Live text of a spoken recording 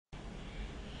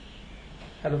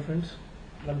Hello friends,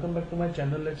 welcome back to my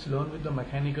channel. Let's learn with the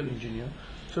mechanical engineer.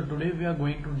 So today we are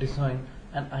going to design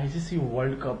an ICC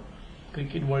World Cup,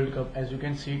 Cricket World Cup, as you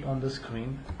can see it on the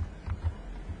screen.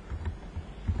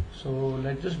 So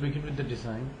let's just begin with the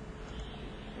design.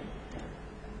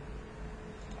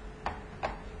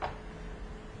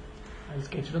 I'll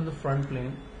sketch it on the front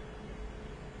plane.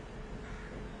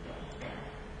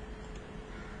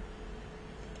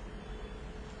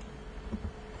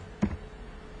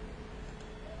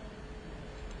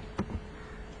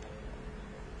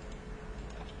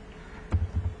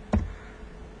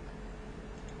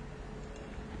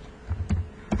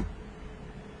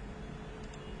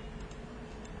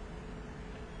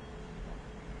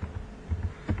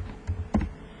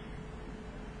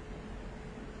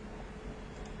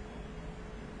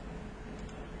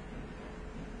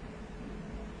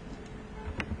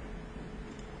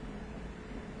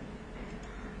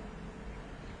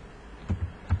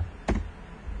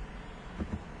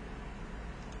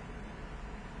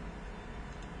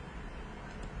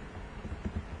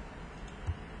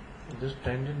 Just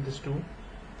tangent this too.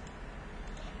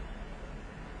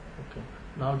 Okay,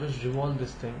 now just revolve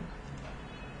this thing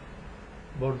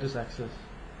about this axis.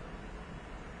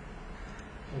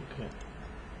 Okay,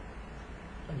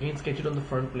 again sketch it on the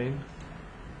front plane.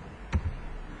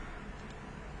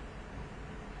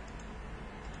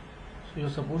 So you're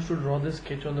supposed to draw this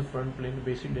sketch on the front plane, the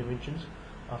basic dimensions.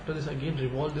 After this, again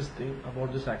revolve this thing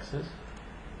about this axis.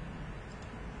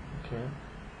 Okay,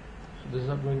 so this is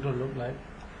not going to look like.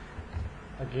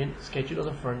 Again sketch it on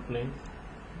the front plane,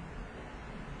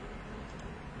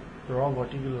 draw a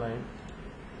vertical line,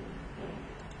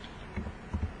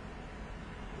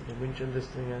 dimension this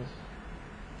thing as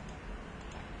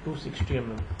 260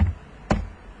 mm.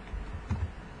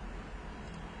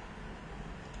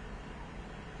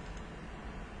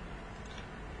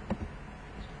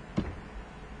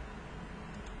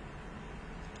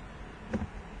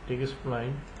 Take a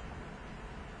spline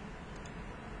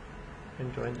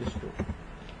and join this two.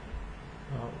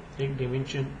 Now take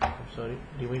dimension 7.5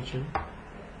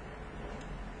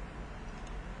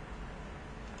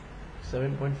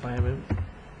 mm.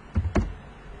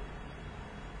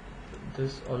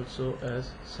 This also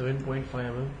as 7.5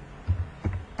 mm,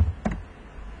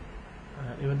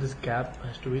 and even this gap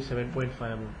has to be 7.5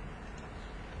 mm.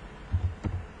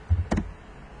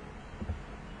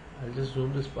 I'll just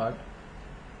zoom this part.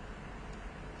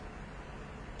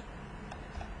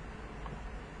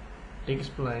 Take a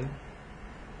spline,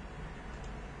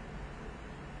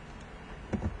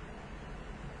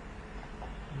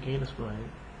 again a spline,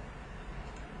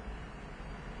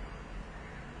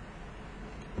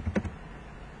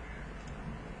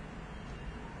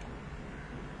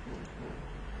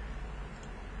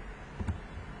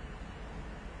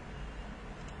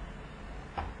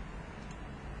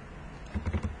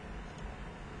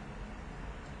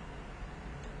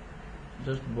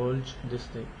 just bulge this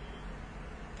thing.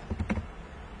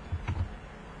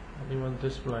 Even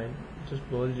this line, just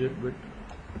bulge it with,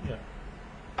 yeah.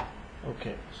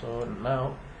 Okay, so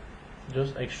now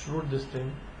just extrude this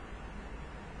thing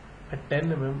at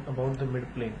 10 mm about the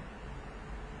mid plane.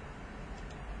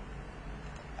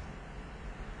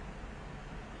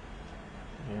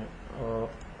 Yeah,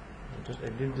 just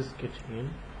edit this sketch again.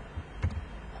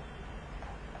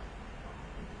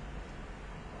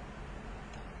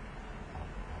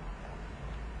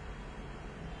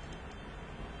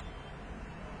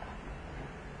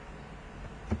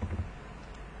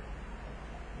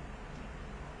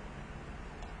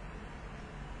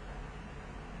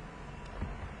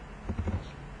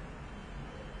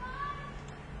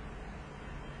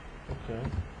 Okay,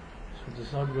 so this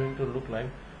is how it's going to look like.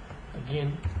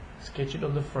 Again sketch it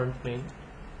on the front plane.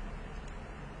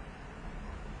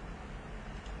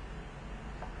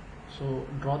 So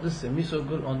draw this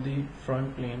semicircle on the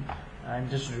front plane and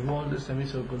just revolve the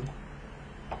semicircle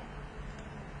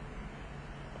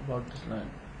about this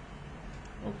line.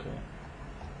 Okay,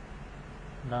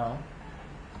 now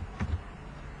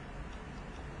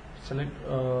select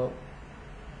go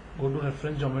to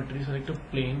reference geometry, select a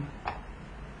plane,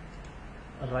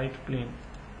 a right plane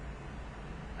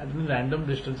at a random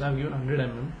distance. I have given 100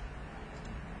 mm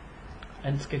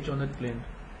and sketch on that plane.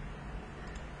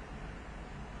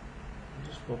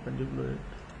 Just perpendicular it.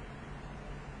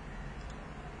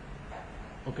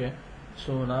 Okay,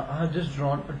 so now I have just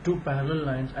drawn two parallel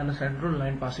lines and a central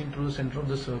line passing through the center of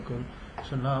the circle.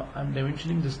 So now I am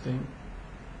dimensioning this thing.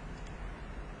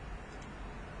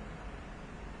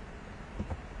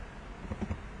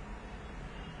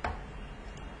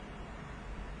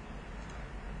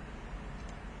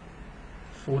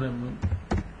 Mm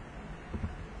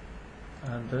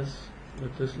and this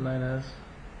Let this line as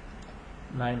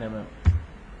 9 mm.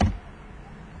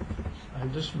 I'll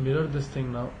just mirror this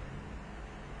thing now.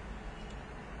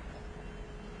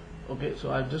 Okay,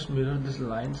 so I've just mirrored these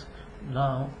lines.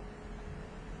 Now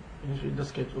initiate the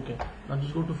sketch. Okay, now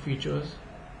just go to features,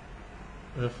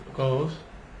 curves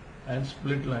and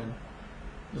split line.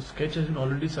 The sketch has been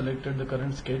already selected, the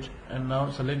current sketch, and now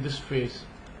select this face.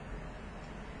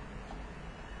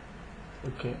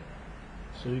 Okay,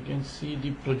 so you can see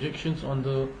the projections on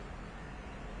the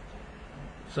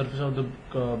surface of the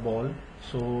ball.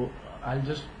 So I'll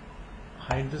just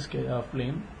hide this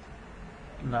plane.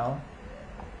 Now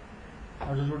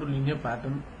I'll just go to linear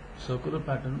pattern, circular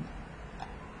pattern,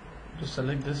 just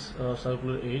select this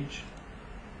circular edge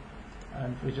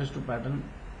and features to pattern,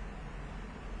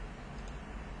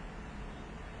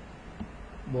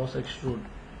 boss extrude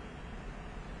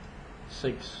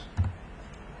 6.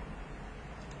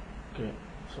 Okay,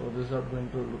 so this is how it's going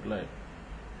to look like.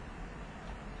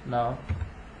 Now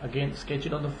again sketch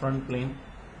it on the front plane.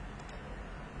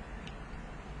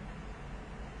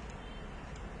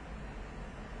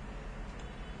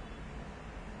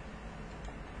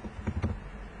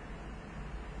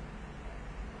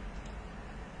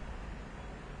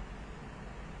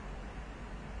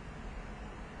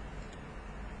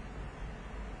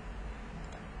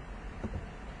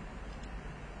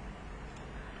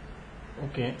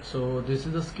 Okay, so this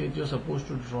is the sketch you're supposed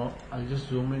to draw. I'll just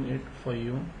zoom in it for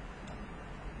you.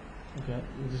 Okay,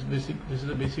 this is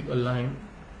a basic line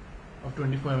of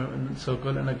 24 mm and then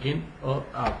circle and again a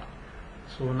arc.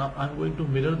 So now I'm going to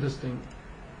mirror this thing.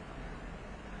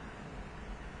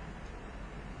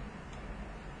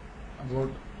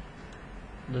 About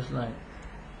this line.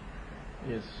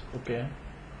 Yes, okay.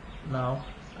 Now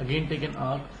again take an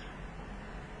arc,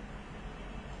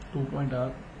 2-point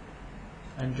arc,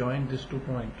 and join this 2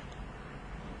 point.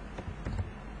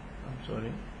 I'm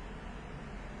sorry.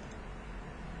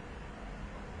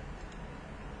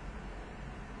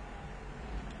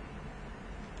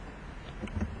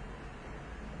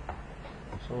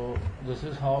 So this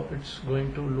is how it's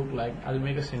going to look like. I'll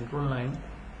make a central line.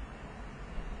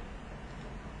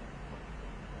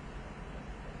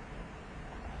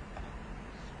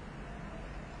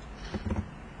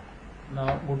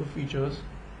 Now go to features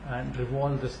and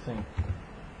revolve this thing.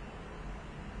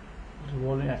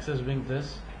 Revolving axis being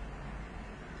this.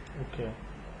 Okay,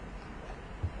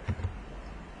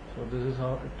 so this is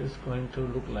how it is going to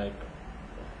look like.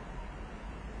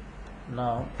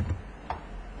 Now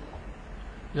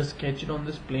just sketch it on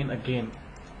this plane again.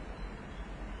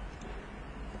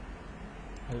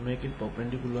 I'll make it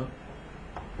perpendicular,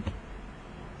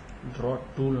 draw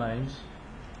 2 lines.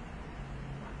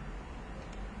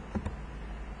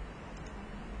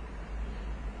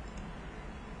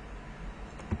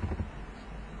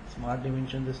 Smart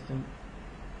dimension this thing,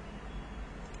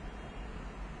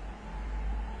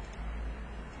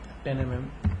 10 mm.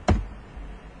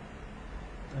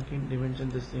 I can dimension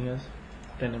this thing as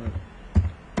 10 mm.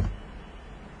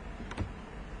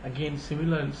 Again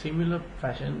similar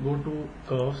fashion, go to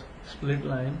curves, split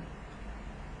line.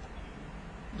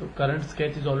 The current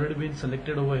sketch is already been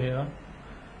selected over here.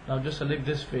 Now just select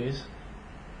this face.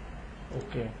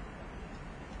 Okay,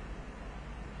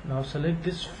 now select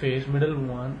this face, middle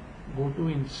one, go to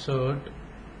insert,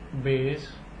 base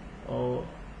or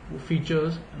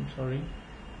features, I'm sorry,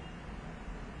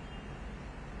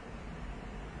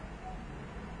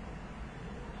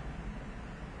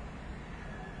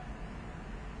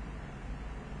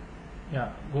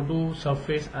 yeah, go to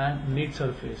surface and neat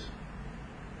surface.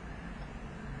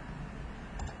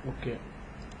 Okay,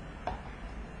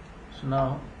 so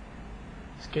now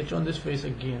sketch on this face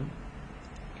again,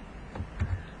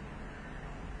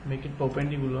 make it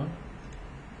perpendicular,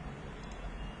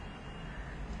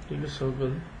 take a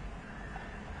circle,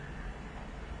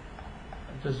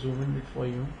 I'll just zoom in it for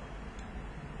you.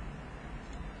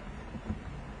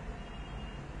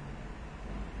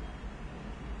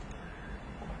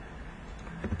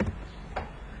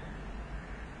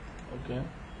 Okay,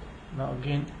 now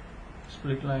again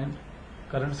split line,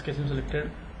 current sketch is selected,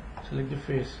 select the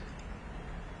face.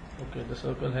 Okay, the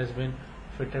circle has been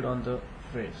fitted on the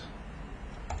face.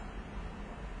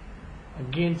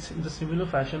 Again in the similar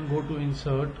fashion, go to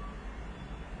insert,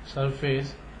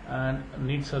 surface and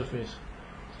neat surface,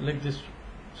 select this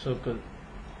circle,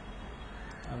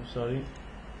 I'm sorry,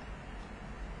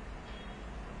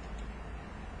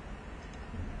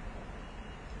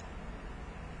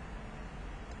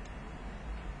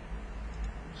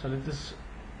 select this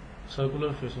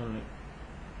circular face only.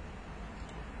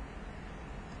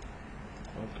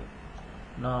 Okay,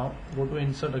 now go to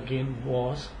insert again,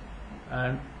 boss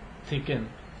and thicken.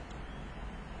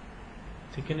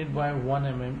 thicken it by 1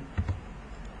 mm.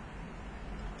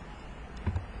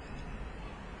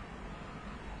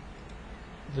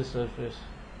 This surface.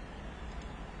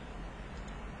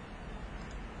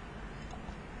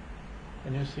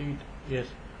 Can you see it? Yes.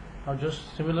 Now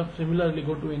just similarly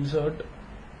go to insert,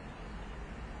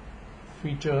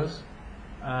 features,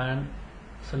 and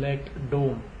select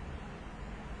dome.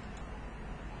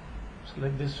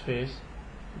 Select this face,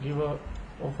 give a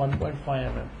 1.5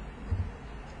 mm.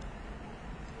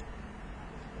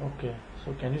 Okay,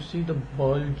 so can you see the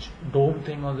bulge dome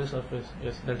thing on the surface?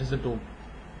 Yes, that is the dome.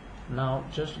 Now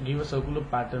just give a circular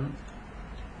pattern.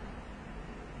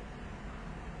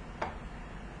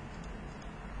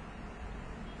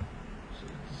 So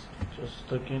just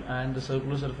stuck in, and the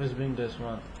circular surface being this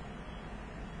one.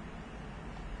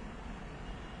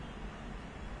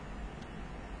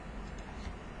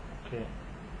 Okay,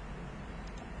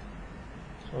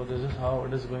 so this is how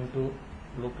it is going to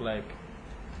look like.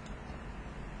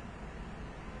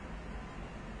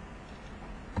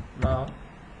 Now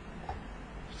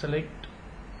select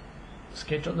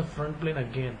sketch on the front plane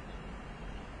again.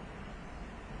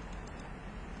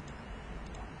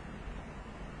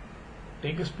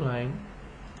 Take a spline,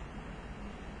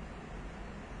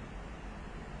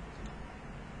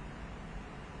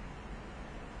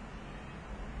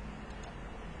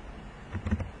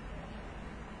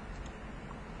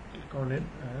 click on it,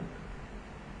 and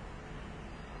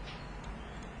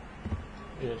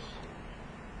yes,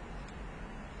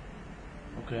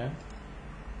 okay,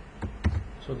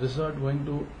 so this is how it's going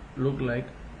to look like.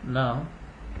 Now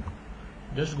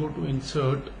just go to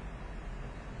insert,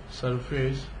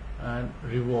 surface, and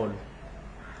revolve.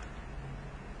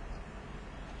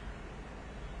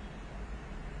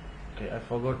 Okay, I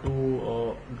forgot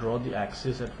to draw the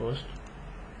axis at first,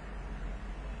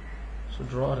 so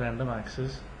draw a random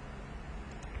axis.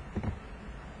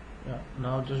 Yeah,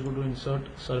 now just go to insert,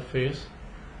 surface,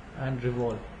 and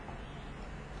revolve.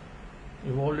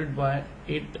 Evolve it by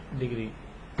 8 degree.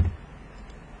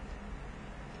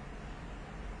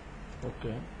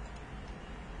 Okay,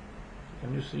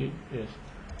 can you see it? Yes.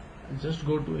 And just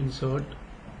go to insert,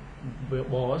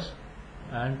 boss,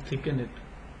 and thicken it.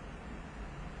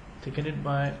 Thicken it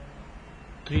by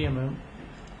 3 mm.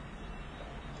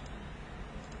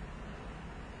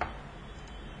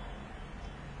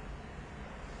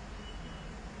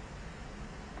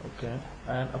 Okay,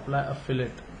 and apply a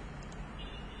fillet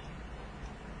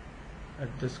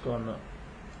at this corner.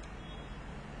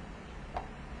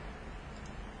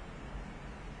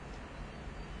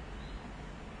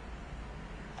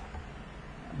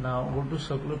 Now go to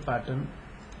circular pattern,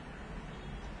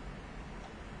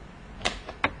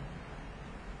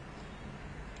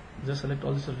 just select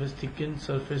all the surface, thicken,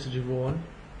 surface, revolve,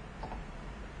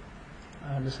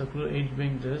 and the circular edge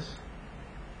being this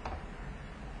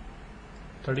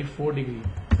 34 degree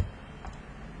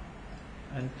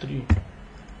and 3.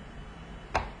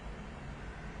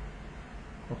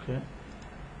 Okay,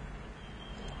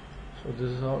 so this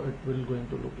is how it will going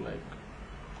to look like.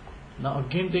 Now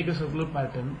again take a circular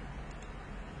pattern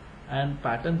and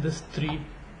pattern this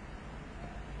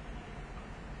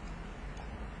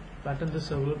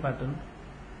circular pattern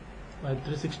by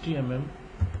 360 mm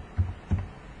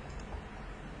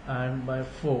and by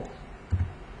 4,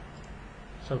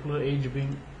 circular edge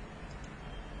being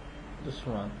this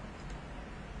one.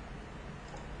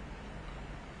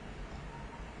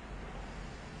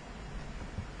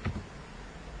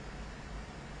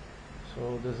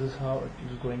 So this is how it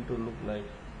is going to look like.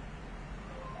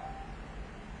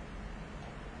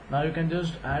 Now you can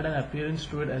just add an appearance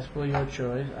to it as per your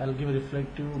choice. I'll give a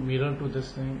reflective mirror to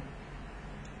this thing.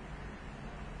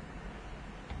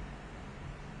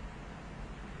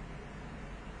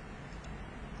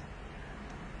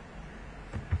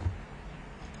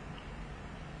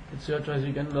 It's your choice,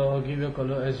 you can give your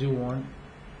color as you want.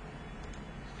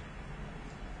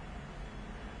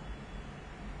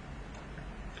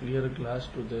 Clear glass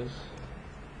to this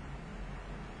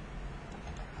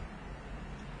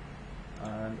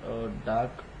and a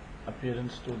dark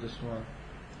appearance to this one.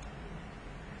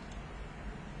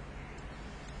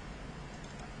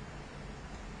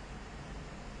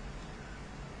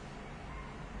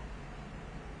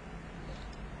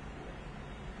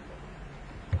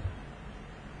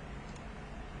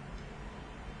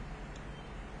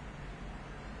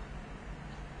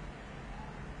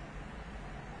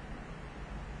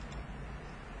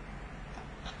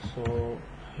 So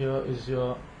here is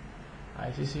your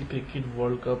ICC Cricket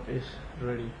World Cup is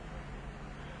ready.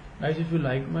 Guys, if you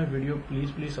like my video,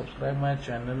 please subscribe my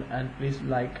channel and please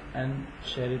like and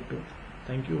share it too.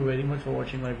 Thank you very much for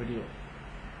watching my video.